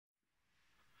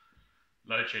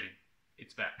Load shedding,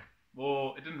 it's back.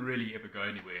 Well, it didn't really ever go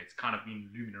anywhere. It's kind of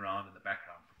been looming around in the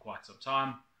background for quite some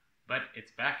time, but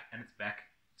it's back, and it's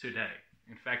back today.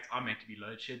 In fact, I'm meant to be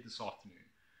load shed this afternoon,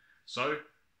 so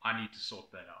I need to sort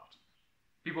that out.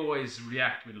 People always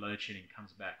react when load shedding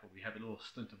comes back, or we have a little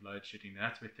stint of load shedding, and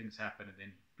that's where things happen, and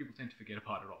then people tend to forget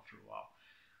about it after a while.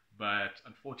 But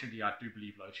unfortunately, I do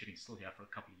believe load shedding is still here for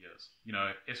a couple of years. You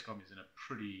know, Eskom is in a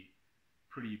pretty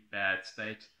bad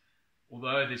state.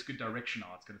 Although there's good direction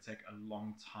now, it's going to take a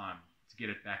long time to get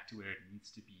it back to where it needs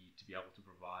to be able to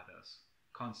provide us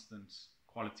constant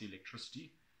quality electricity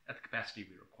at the capacity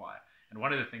we require. And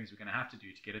one of the things we're going to have to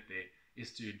do to get it there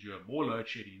is to endure more load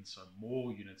shedding, so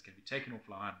more units can be taken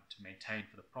offline to maintain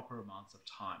for the proper amounts of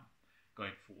time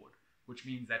going forward, which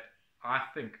means that I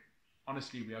think,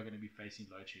 honestly, we are going to be facing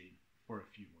load shedding for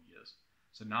a few more years.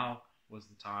 So now was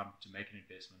the time to make an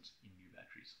investment in new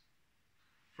batteries.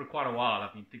 For quite a while,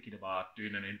 I've been thinking about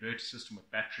doing an inverter system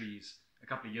with batteries. A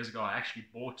couple of years ago, I actually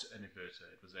bought an inverter.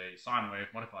 It was a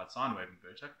modified sine wave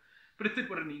inverter, but it did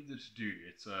what it needed to do.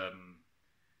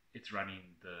 It's running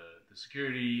the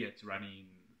security, it's running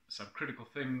some critical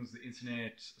things, the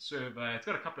internet, server. It's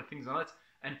got a couple of things on it,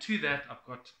 and to that, I've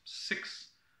got 6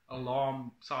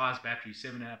 alarm size batteries,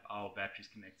 7.5 hour batteries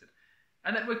connected,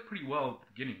 and that worked pretty well at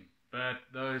the beginning. But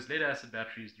those lead acid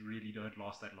batteries really don't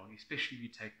last that long, especially if you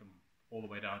take them all the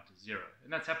way down to 0.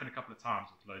 And that's happened a couple of times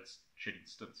with load shedding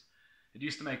stints. It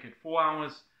used to make it 4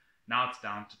 hours, now it's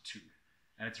down to 2.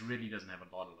 And it really doesn't have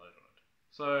a lot of load on it.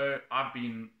 So I've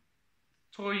been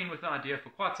toying with the idea for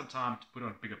quite some time to put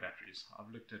on bigger batteries. I've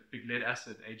looked at big lead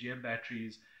acid AGM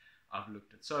batteries, I've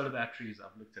looked at solar batteries,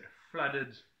 I've looked at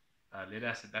flooded lead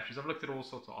acid batteries, I've looked at all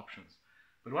sorts of options.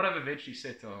 But what I've eventually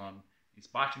settled on is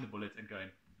biting the bullet and going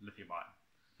lithium ion.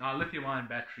 Now, lithium ion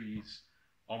batteries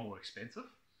are more expensive.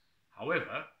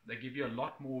 However, they give you a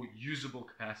lot more usable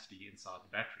capacity inside the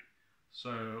battery.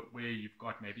 So where you've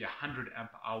got maybe a 100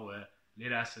 amp hour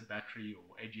lead acid battery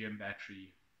or AGM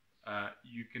battery,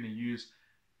 you can use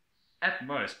at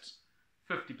most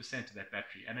 50% of that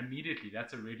battery, and immediately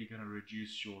that's already going to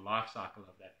reduce your life cycle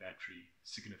of that battery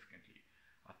significantly.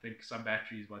 I think some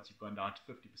batteries, once you've gone down to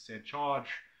 50% charge,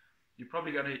 you're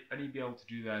probably going to only be able to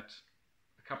do that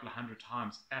a couple of 100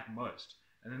 times at most.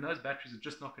 And then those batteries are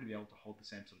just not going to be able to hold the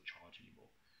same sort of charge anymore.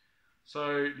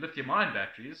 So lithium-ion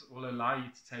batteries will allow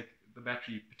you to take the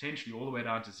battery potentially all the way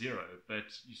down to 0, but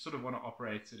you sort of want to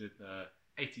operate it at the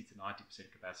 80 to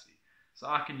 90% capacity. So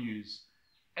I can use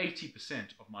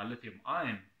 80% of my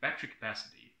lithium-ion battery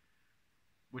capacity,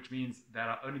 which means that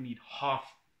I only need half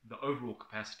the overall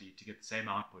capacity to get the same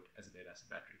output as a lead-acid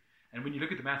battery. And when you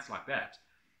look at the maths like that,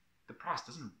 the price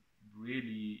isn't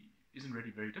really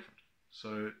very different.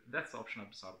 So that's the option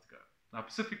I've decided to go. Now,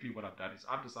 specifically what I've done is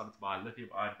I've decided to buy a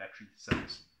lithium-ion battery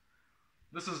cells.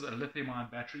 This is a lithium-ion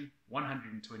battery,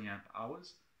 120 amp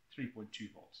hours,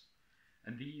 3.2 volts.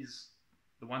 And these,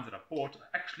 the ones that I've bought, are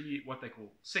actually what they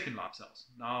call second life cells.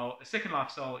 Now, a second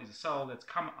life cell is a cell that's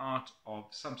come out of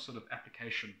some sort of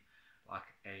application like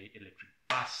an electric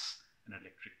bus, an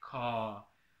electric car,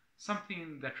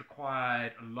 something that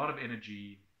required a lot of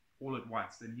energy all at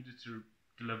once. They needed to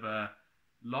deliver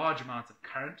large amounts of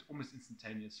current almost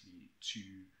instantaneously to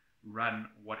run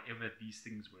whatever these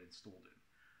things were installed in.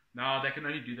 Now, they can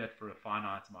only do that for a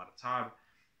finite amount of time,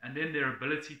 and then their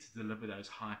ability to deliver those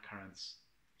high currents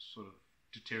sort of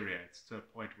deteriorates to a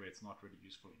point where it's not really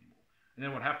useful anymore. And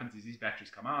then what happens is these batteries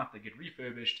come out, they get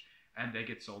refurbished, and they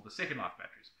get sold as second life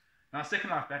batteries. Now, second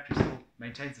life battery still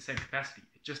maintains the same capacity,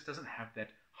 it just doesn't have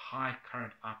that high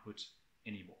current output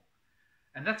anymore.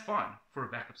 And that's fine for a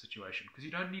backup situation, because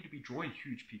you don't need to be drawing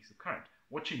huge peaks of current.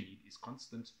 What you need is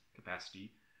constant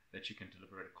capacity that you can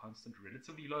deliver at a constant,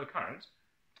 relatively low current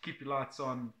to keep your lights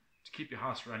on, to keep your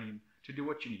house running, to do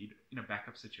what you need in a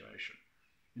backup situation.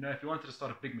 You know, if you wanted to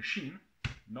start a big machine,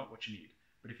 not what you need.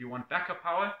 But if you want backup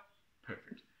power,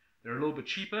 perfect. They're a little bit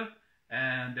cheaper,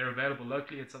 and they're available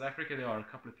locally in South Africa. There are a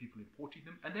couple of people importing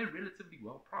them, and they're relatively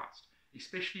well priced,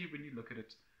 especially when you look at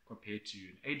it compared to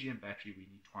an AGM battery, we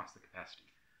need twice the capacity.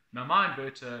 Now, my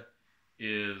inverter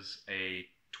is a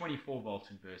 24 volt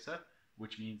inverter,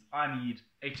 which means I need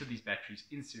 8 of these batteries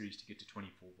in series to get to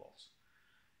 24 volts.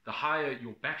 The higher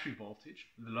your battery voltage,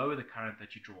 the lower the current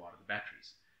that you draw out of the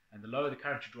batteries. And the lower the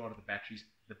current you draw out of the batteries,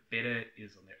 the better it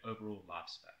is on their overall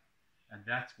lifespan. And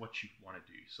that's what you want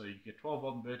to do. So you get 12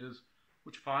 volt inverters,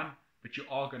 which is fine, but you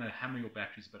are going to hammer your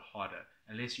batteries a bit harder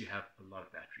unless you have a lot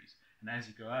of batteries. And as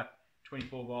you go up,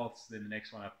 24 volts, then the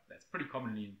next one up that's pretty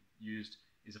commonly used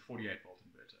is a 48 volt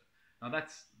inverter. Now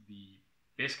that's the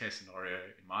best case scenario,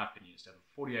 in my opinion, is to have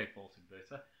a 48 volt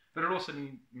inverter, but it also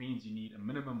means you need a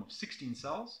minimum of 16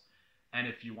 cells, And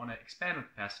if you want to expand the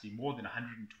capacity more than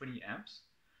 120 amps,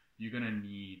 you're going to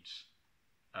need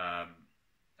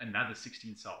another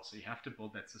 16 cells. So you have to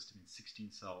build that system in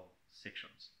 16 cell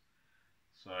sections.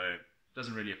 So it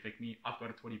doesn't really affect me. I've got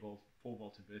a 20 volt, 4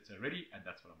 volt inverter already, and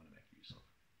that's what I'm going to make use of.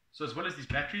 So as well as these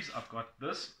batteries, I've got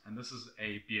this, and this is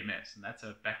a BMS, and that's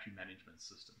a battery management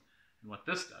system. And what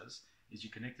this does is you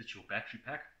connect it to your battery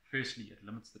pack. Firstly, it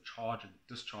limits the charge and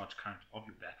discharge current of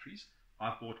your batteries.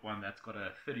 I've bought one that's got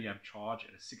a 30 amp charge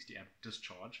and a 60 amp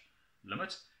discharge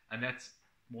limit, and that's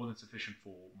more than sufficient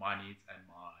for my needs and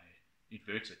my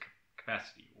inverter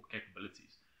capacity or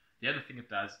capabilities. The other thing it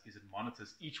does is it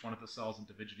monitors each one of the cells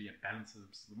individually and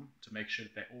balances them to make sure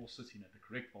that they're all sitting at the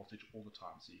correct voltage all the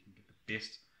time, so you can get the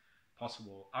best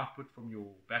possible output from your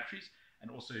batteries,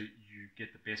 and also you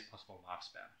get the best possible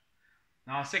lifespan.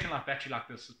 Now, a second life battery like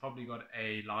this has probably got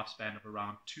a lifespan of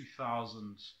around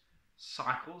 2,000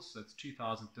 cycles. So it's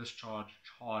 2,000 discharge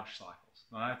charge cycles.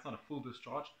 Now, that's not a full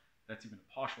discharge. That's even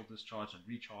a partial discharge and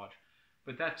recharge.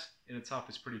 But that in itself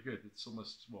is pretty good. It's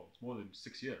almost, well, it's more than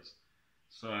 6 years.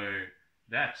 So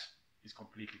that is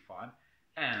completely fine.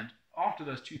 And after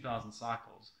those 2,000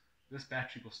 cycles, this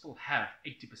battery will still have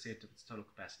 80% of its total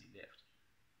capacity left,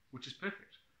 which is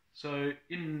perfect. So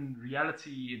in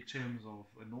reality, in terms of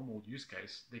a normal use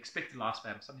case, the expected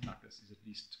lifespan of something like this is at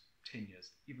least 10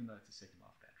 years, even though it's a second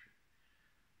life battery.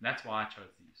 And that's why I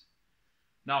chose these.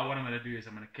 Now what I'm going to do is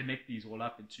I'm going to connect these all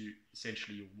up into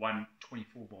essentially one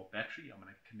 24 volt battery. I'm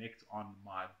going to connect on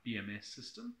my BMS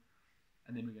system,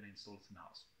 and then we're going to install it in the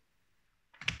house.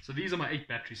 So these are my 8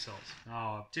 battery cells.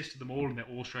 Now I've tested them all, and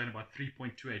they're all showing about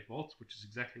 3.28 volts, which is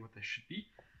exactly what they should be.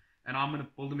 And I'm going to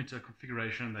build them into a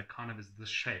configuration that kind of is this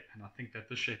shape. And I think that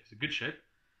this shape is a good shape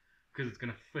because it's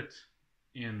going to fit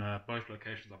in both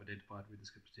locations I've identified where this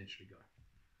could potentially go.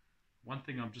 One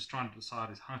thing I'm just trying to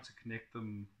decide is how to connect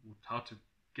them, or how to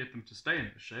get them to stay in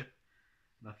this shape.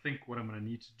 And I think what I'm going to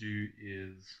need to do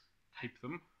is tape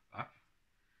them up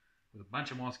with a bunch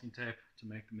of masking tape to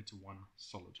make them into one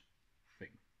solid thing.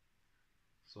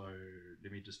 So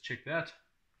let me just check that.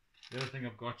 The other thing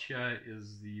I've got here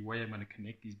is the way I'm going to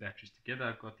connect these batteries together.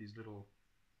 I've got these little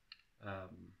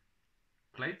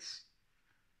plates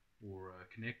or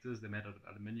connectors. They're made out of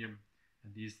aluminium,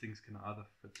 and these things can either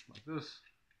fit like this,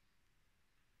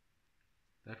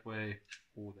 that way,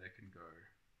 or they can go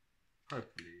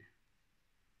hopefully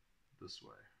this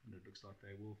way, and it looks like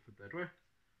they will fit that way,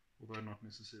 although not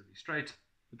necessarily straight,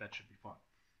 but that should be fine.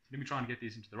 So let me try and get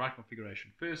these into the right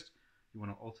configuration first. You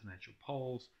want to alternate your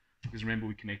poles, because remember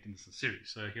we're connecting this in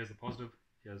series. So here's the positive,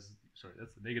 that's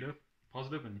the negative,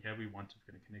 positive, and here we're going to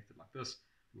connect it like this.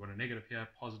 We want a negative here,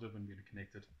 positive, and we're going to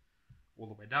connect it all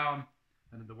the way down.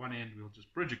 And at the one end, we'll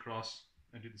just bridge across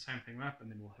and do the same thing up,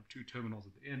 and then we'll have 2 terminals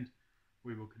at the end.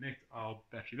 We will connect our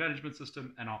battery management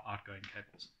system and our outgoing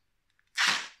cables.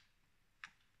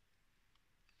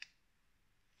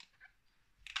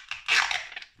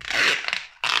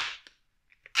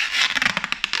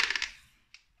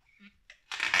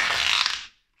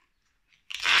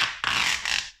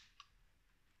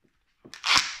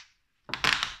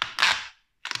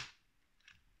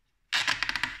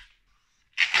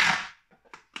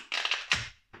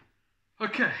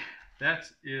 Okay, that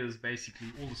is basically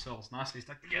all the cells nicely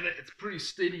stuck together. It's pretty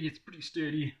sturdy,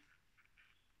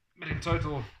 but in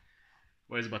total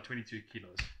weighs about 22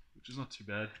 kilos, which is not too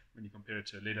bad when you compare it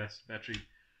to a lead-acid battery,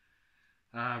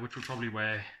 which would probably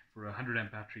weigh, for a 100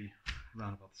 amp battery,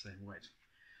 around about the same weight.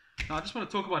 Now I just want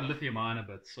to talk about lithium ion a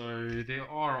bit. So there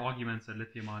are arguments that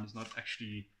lithium ion is not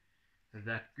actually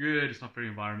that good, it's not very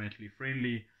environmentally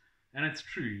friendly, and it's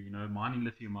true. You know, mining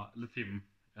lithium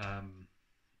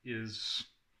is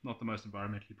not the most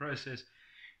environmentally processed.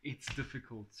 It's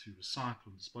difficult to recycle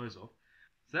and dispose of.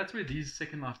 So that's where these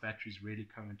second life batteries really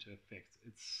come into effect.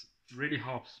 It really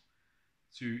helps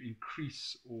to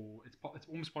increase, or it's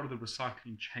almost part of the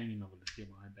recycling chain of a lithium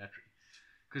ion battery,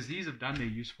 because these have done their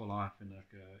useful life in like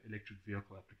an electric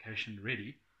vehicle application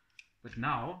already, but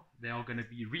now they are going to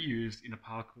be reused in a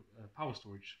power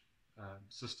storage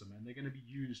system, and they're going to be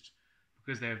used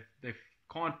because they've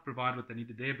can't provide what they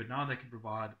needed there, but now they can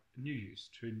provide a new use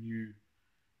to a new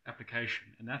application.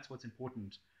 And that's what's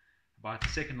important about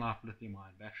second life lithium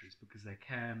ion batteries, because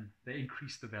they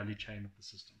increase the value chain of the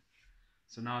system.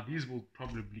 So now these will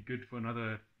probably be good for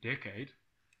another decade,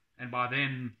 and by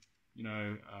then, you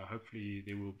know, hopefully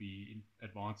there will be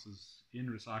advances in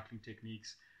recycling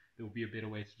techniques. There will be a better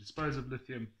way to dispose of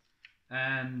lithium,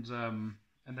 and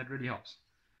that really helps.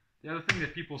 The other thing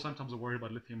that people sometimes are worried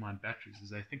about lithium-ion batteries is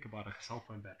they think about a cell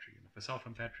phone battery, and if a cell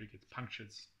phone battery gets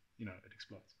punctured, you know, it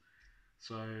explodes.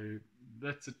 So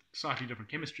that's a slightly different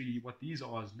chemistry. What these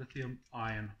are is lithium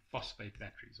iron phosphate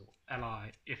batteries, or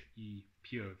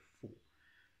LiFePO4.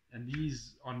 And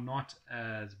these are not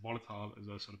as volatile as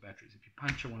those sort of batteries. If you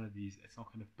puncture one of these, it's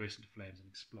not going to burst into flames and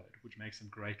explode, which makes them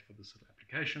great for this sort of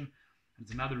application. And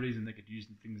it's another reason they get used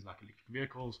in things like electric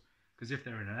vehicles, because if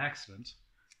they're in an accident,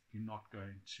 you're not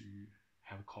going to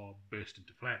have a car burst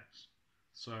into flames.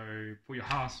 So for your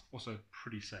house, also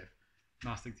pretty safe.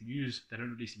 Nice thing to use. They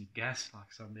don't release any gas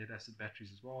like some lead acid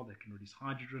batteries as well. They can release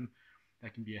hydrogen.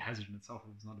 That can be a hazard in itself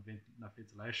if there's not enough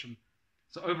ventilation.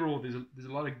 So overall, there's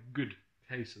a lot of good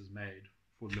cases made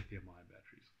for lithium-ion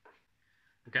batteries.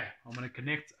 Okay, I'm going to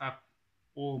connect up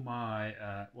all my,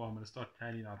 I'm going to start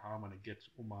planning out how I'm going to get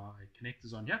all my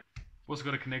connectors on here. Also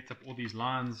got to connect up all these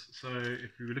lines. So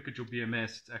if you look at your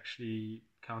BMS, it actually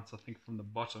counts, I think, from the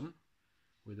bottom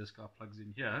where this guy plugs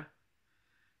in here.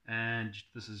 And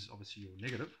this is obviously your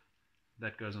negative.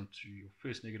 That goes onto your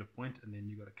first negative point, and then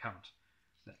you got to count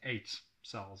the 8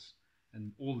 cells.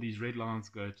 And all these red lines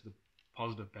go to the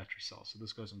positive battery cells. So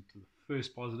this goes on to the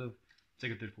first positive,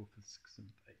 second, third, fourth, fifth, sixth,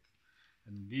 seventh, eighth.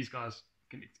 And these guys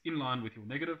connect in line with your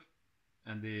negative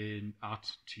and then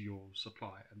out to your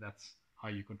supply. And that's how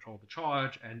you control the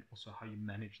charge and also how you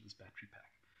manage this battery pack.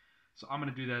 So I'm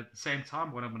going to do that at the same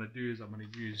time. What I'm going to do is I'm going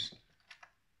to use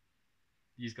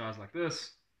these guys like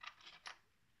this,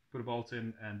 put a bolt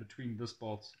in, and between this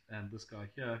bolt and this guy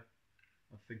here,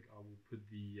 I think I will put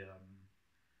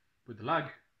the lug.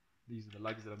 These are the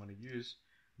lugs that I'm going to use.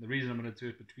 And the reason I'm going to do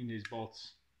it between these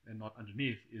bolts and not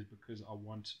underneath is because I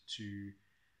want to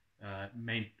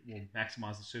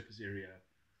maximize the surface area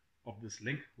of this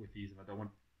link with these, and I don't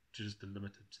want to just delimit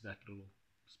it to that little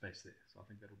space there. So I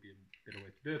think that'll be a better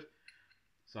way to do it.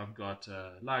 So I've got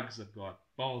lugs, I've got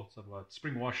bolts, I've got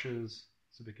spring washers,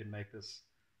 so we can make this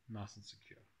nice and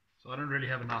secure. So I don't really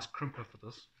have a nice crimper for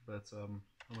this, but I'm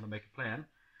going to make a plan. I'm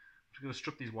just going to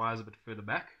strip these wires a bit further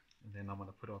back, and then I'm going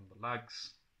to put on the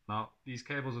lugs. Now these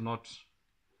cables are not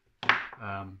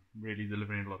really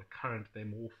delivering a lot of current. They're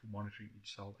more for monitoring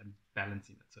each cell and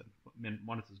balancing it. So it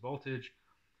monitors voltage,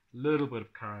 a little bit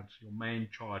of current. Your main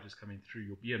charge is coming through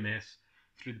your BMS,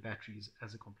 through the batteries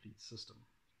as a complete system.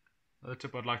 Another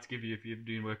tip I'd like to give you, if you're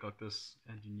doing work like this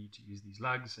and you need to use these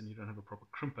lugs and you don't have a proper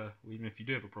crimper, or even if you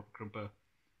do have a proper crimper,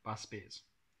 buy spares.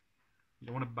 You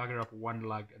don't want to bugger up one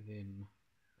lug and then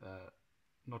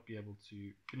not be able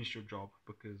to finish your job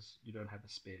because you don't have a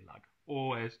spare lug.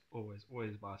 Always, always,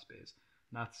 always buy spares.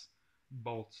 Nuts,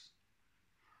 bolts,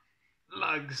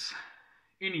 lugs,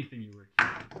 anything you're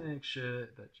working with. Make sure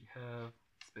that you have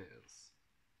spares.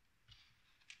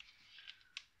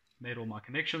 Made all my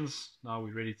connections. Now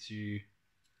we're ready to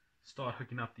start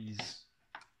hooking up these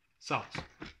cells.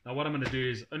 Now what I'm going to do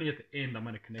is only at the end I'm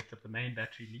going to connect up the main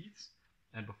battery leads,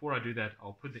 and before I do that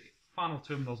I'll put the final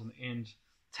terminals on the end,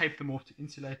 tape them off to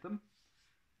insulate them,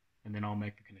 and then I'll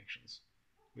make the connections.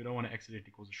 We don't want to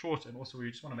accidentally cause a short, and also we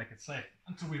just want to make it safe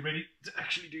until we're ready to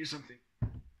actually do something.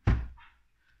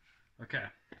 Okay,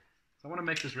 so I want to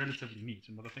make this relatively neat,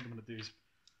 and what I think I'm going to do is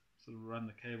sort of run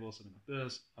the cable something like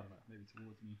this. I don't know, maybe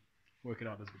towards me. Work it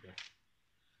out as we go.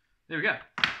 There we go.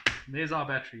 And there's our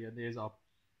battery, and there's our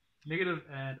negative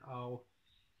and our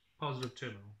positive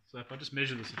terminal. So if I just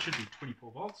measure this, it should be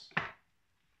 24 volts.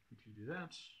 Quickly do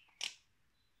that.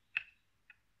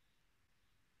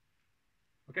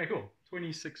 Okay, cool.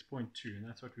 26.2, and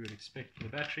that's what we would expect for the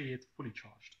battery. It's fully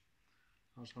charged.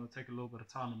 I just want to take a little bit of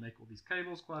time and make all these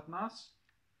cables quite nice,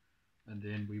 and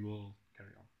then we will carry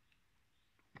on.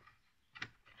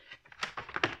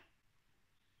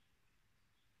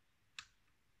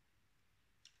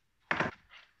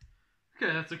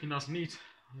 Okay, that's looking nice and neat.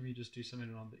 Let me just do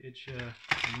something around the edge here.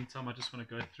 In the meantime, I just want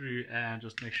to go through and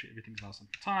just make sure everything's nice and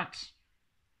tight.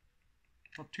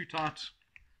 Not too tight,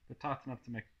 but tight enough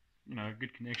to make, you know, a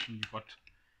good connection. You've got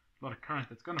a lot of current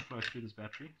that's going to flow through this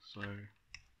battery, so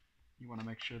you want to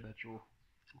make sure that your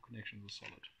connections are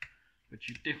solid. But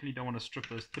you definitely don't want to strip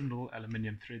those thin little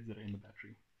aluminium threads that are in the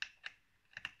battery.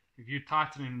 If you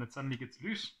tighten and it suddenly gets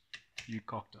loose, you're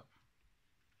cocked up.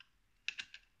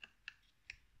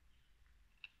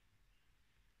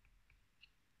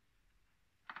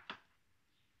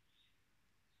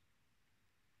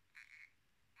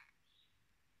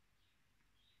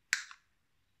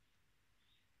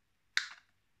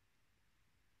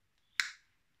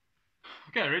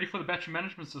 Okay, ready for the battery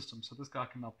management system. So this guy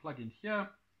can now plug in here,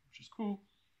 which is cool.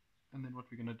 And then what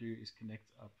we're going to do is connect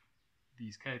up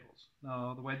these cables.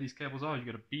 Now, the way these cables are, you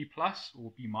got a B plus,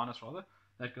 or B minus rather,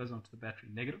 that goes onto the battery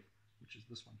negative, which is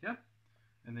this one here.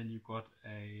 And then you've got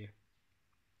a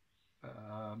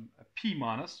P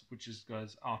minus, which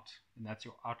goes out, and that's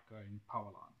your outgoing power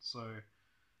line. So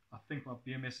I think my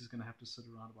BMS is going to have to sit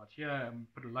around about here and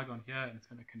put a lug on here, and it's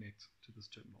going to connect to this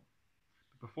terminal.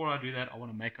 But before I do that, I want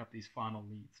to make up these final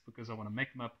leads, because I want to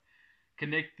make them up,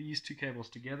 connect these two cables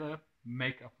together,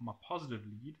 make up my positive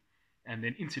lead, and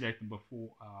then insulate them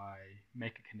before I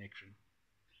make a connection.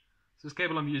 So this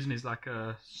cable I'm using is like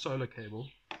a solar cable,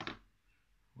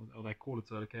 or they call it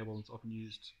solar cable. It's often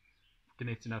used for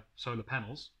connecting up solar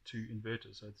panels to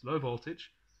inverters. So it's low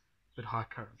voltage but high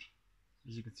current.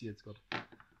 As you can see, it's got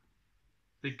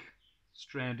big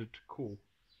stranded core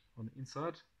on the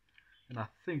inside, and I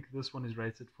think this one is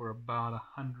rated for about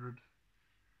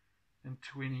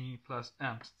 120 plus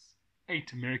amps. It's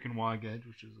 8 American wire gauge,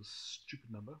 which is a stupid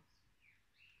number,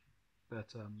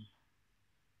 but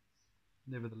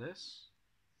nevertheless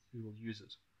we will use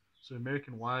it. So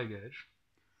American wire gauge,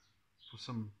 for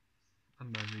some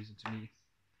unknown reason to me,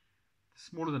 the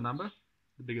smaller the number,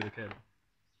 the bigger the cable.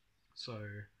 So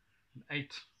an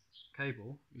 8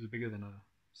 cable is bigger than a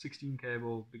 16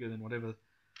 cable, bigger than whatever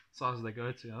size they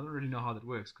go to. I don't really know how that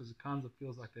works, because it kind of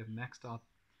feels like they've maxed out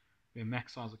their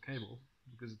max size of cable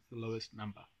because it's the lowest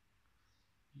number.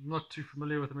 I'm not too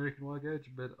familiar with American wire gauge,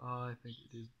 but I think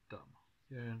it is dumb.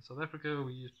 Here in South Africa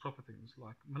we use proper things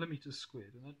like millimeters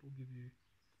squared, and that will give you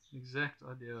an exact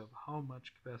idea of how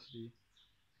much capacity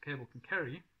the cable can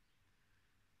carry,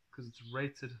 because it's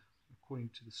rated according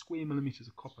to the square millimeters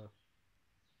of copper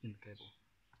in the cable.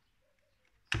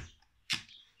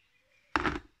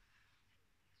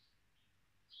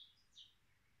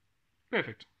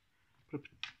 Perfect.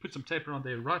 Put some tape around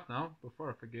there right now before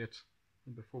I forget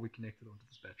and before we connect it onto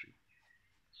this battery.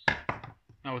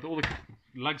 Now with all the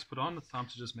lugs put on, it's time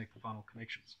to just make the final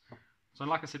connections. So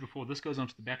like I said before, this goes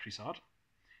onto the battery side,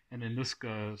 and then this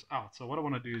goes out. So what I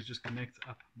want to do is just connect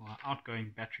up my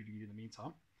outgoing battery lead in the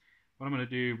meantime. What I'm going to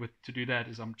do to do that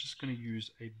is I'm just going to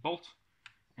use a bolt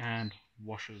and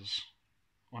washers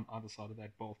on either side of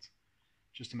that bolt,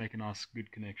 just to make a nice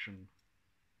good connection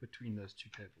between those two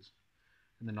cables,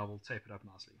 and then I will tape it up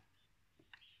nicely.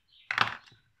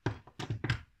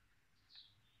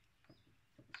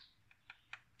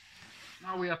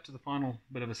 Now we're up to the final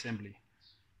bit of assembly.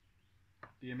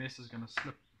 BMS is going to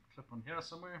clip on here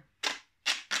somewhere.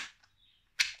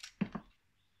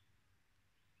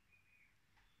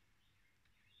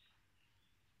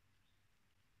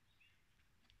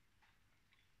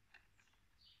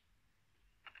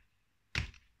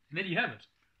 And there you have it.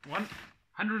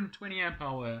 120 amp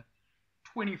hour,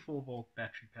 24 volt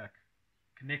battery pack,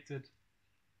 connected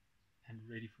and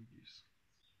ready for use.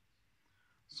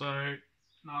 So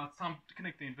now it's time to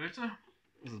connect the inverter.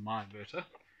 This is my inverter.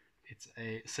 It's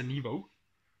a Sanevo.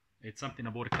 It's something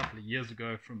I bought a couple of years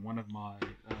ago from one of my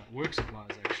work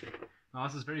suppliers actually. Now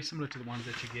this is very similar to the ones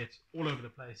that you get all over the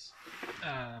place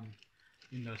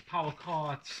in those power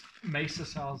carts. Mesa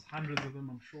sells hundreds of them,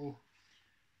 I'm sure.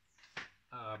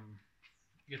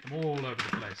 You get them all over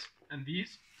the place. And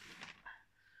these,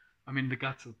 I mean, the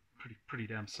guts are pretty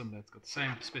damn similar. It's got the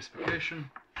same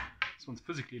specification. This one's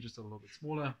physically just a little bit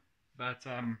smaller, but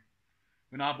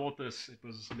when I bought this, it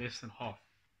was less than half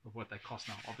of what they cost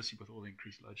now. Obviously, with all the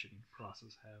increased load shedding,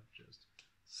 prices have just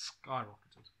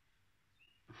skyrocketed.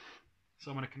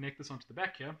 So I'm going to connect this onto the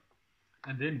back here,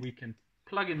 and then we can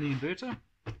plug in the inverter,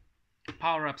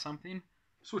 power up something,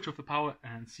 switch off the power,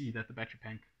 and see that the battery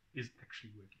pack is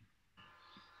actually working.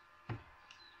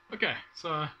 Okay,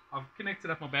 so I've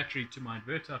connected up my battery to my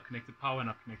inverter, I've connected power, and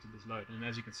I've connected this load, and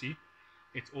as you can see,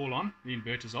 it's all on, the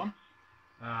inverter's on.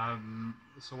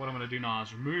 So what I'm going to do now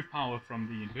is remove power from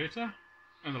the inverter,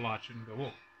 and the light shouldn't go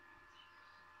off.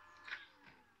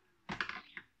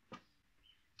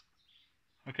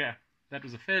 Okay, that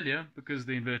was a failure because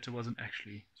the inverter wasn't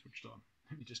actually switched on.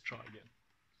 Let me just try again.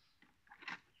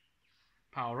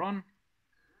 Power on,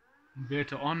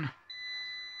 inverter on.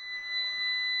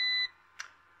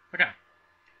 Okay,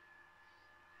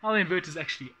 now the inverter is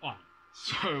actually on.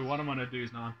 So what I'm going to do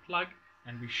is now unplug,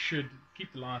 and we should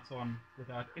keep the lights on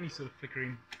without any sort of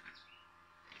flickering.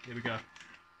 There we go.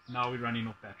 Now we're running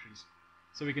off batteries.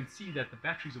 So we can see that the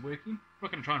batteries are working. I'm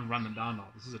not going to try and run them down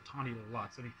now. This is a tiny little light,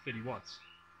 it's only 30 watts.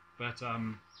 But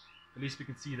at least we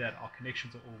can see that our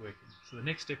connections are all working. So the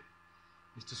next step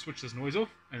is to switch this noise off,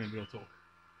 and then we'll talk.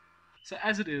 So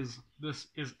as it is, this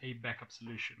is a backup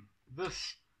solution.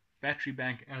 This battery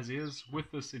bank as is, with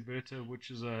this inverter,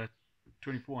 which is a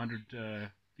 2400 VA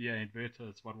inverter,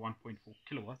 it's about 1.4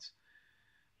 kilowatts,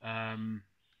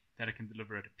 that it can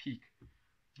deliver at a peak.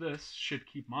 This should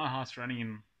keep my house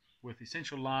running with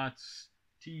essential lights,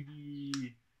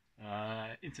 TV,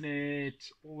 internet,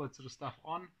 all that sort of stuff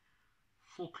on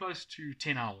for close to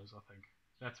 10 hours, I think.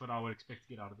 That's what I would expect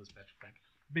to get out of this battery bank.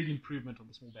 Big improvement on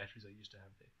the small batteries I used to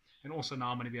have there. And also now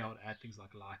I'm going to be able to add things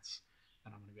like lights,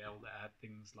 and I'm going to be able to add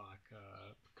things like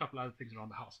a couple other things around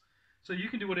the house. So you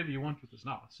can do whatever you want with this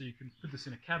now. So you can put this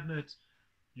in a cabinet,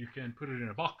 you can put it in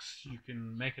a box, you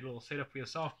can make a little setup for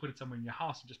yourself, put it somewhere in your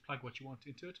house and just plug what you want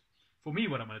into it. For me,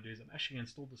 what I'm going to do is I'm actually going to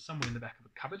install this somewhere in the back of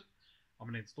a cupboard. I'm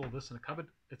going to install this in a cupboard.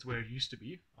 It's where it used to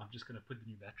be. I'm just going to put the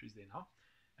new batteries there now.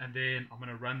 And then I'm going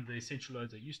to run the essential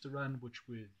loads I used to run, which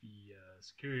with the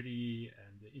security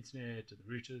and the internet and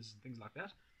the routers and things like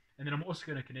that. And then I'm also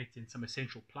going to connect in some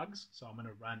essential plugs. So I'm going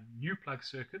to run new plug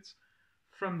circuits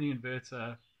from the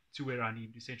inverter to where I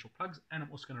need essential plugs. And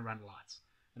I'm also going to run lights.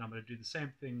 And I'm going to do the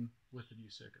same thing with the new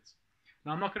circuits.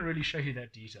 Now, I'm not going to really show you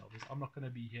that detail, because I'm not going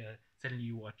to be here telling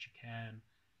you what you can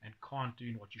and can't do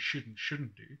and what you shouldn't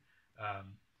do.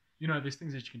 You know, there's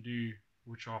things that you can do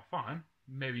which are fine,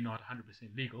 maybe not 100%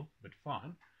 legal, but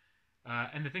fine.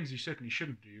 And the things you certainly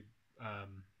shouldn't do,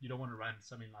 you don't want to run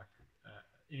something like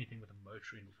anything with a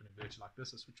motor in with an inverter like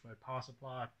this, a switch mode power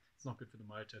supply. It's not good for the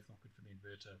motor, it's not good for the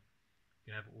inverter. You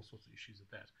can have all sorts of issues with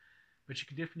that. But you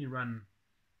can definitely run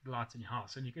the lights in your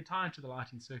house, and you can tie into the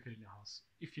lighting circuit in your house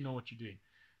if you know what you're doing.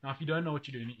 Now, if you don't know what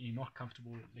you're doing and you're not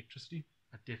comfortable with electricity,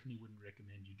 I definitely wouldn't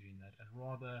recommend you doing that, and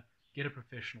rather get a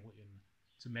professional in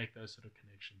to make those sort of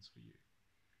connections for you.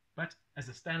 But as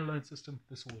a standalone system,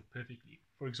 this will work perfectly.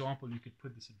 For example, you could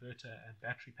put this inverter and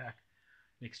battery pack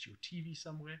next to your TV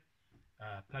somewhere,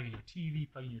 plug in your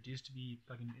TV, plug in your DSTV,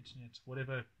 plug in your internet,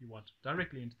 whatever you want,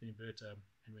 directly into the inverter,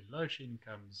 and when load shedding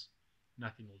comes,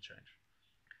 nothing will change.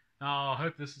 Now, I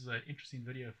hope this is an interesting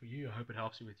video for you. I hope it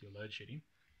helps you with your load shedding.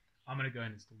 I'm going to go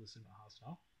and install this in my house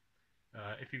now.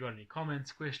 If you've got any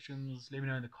comments, questions, let me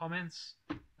know in the comments.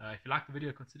 If you like the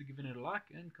video, consider giving it a like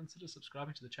and consider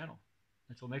subscribing to the channel.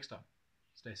 Until next time,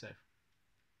 stay safe.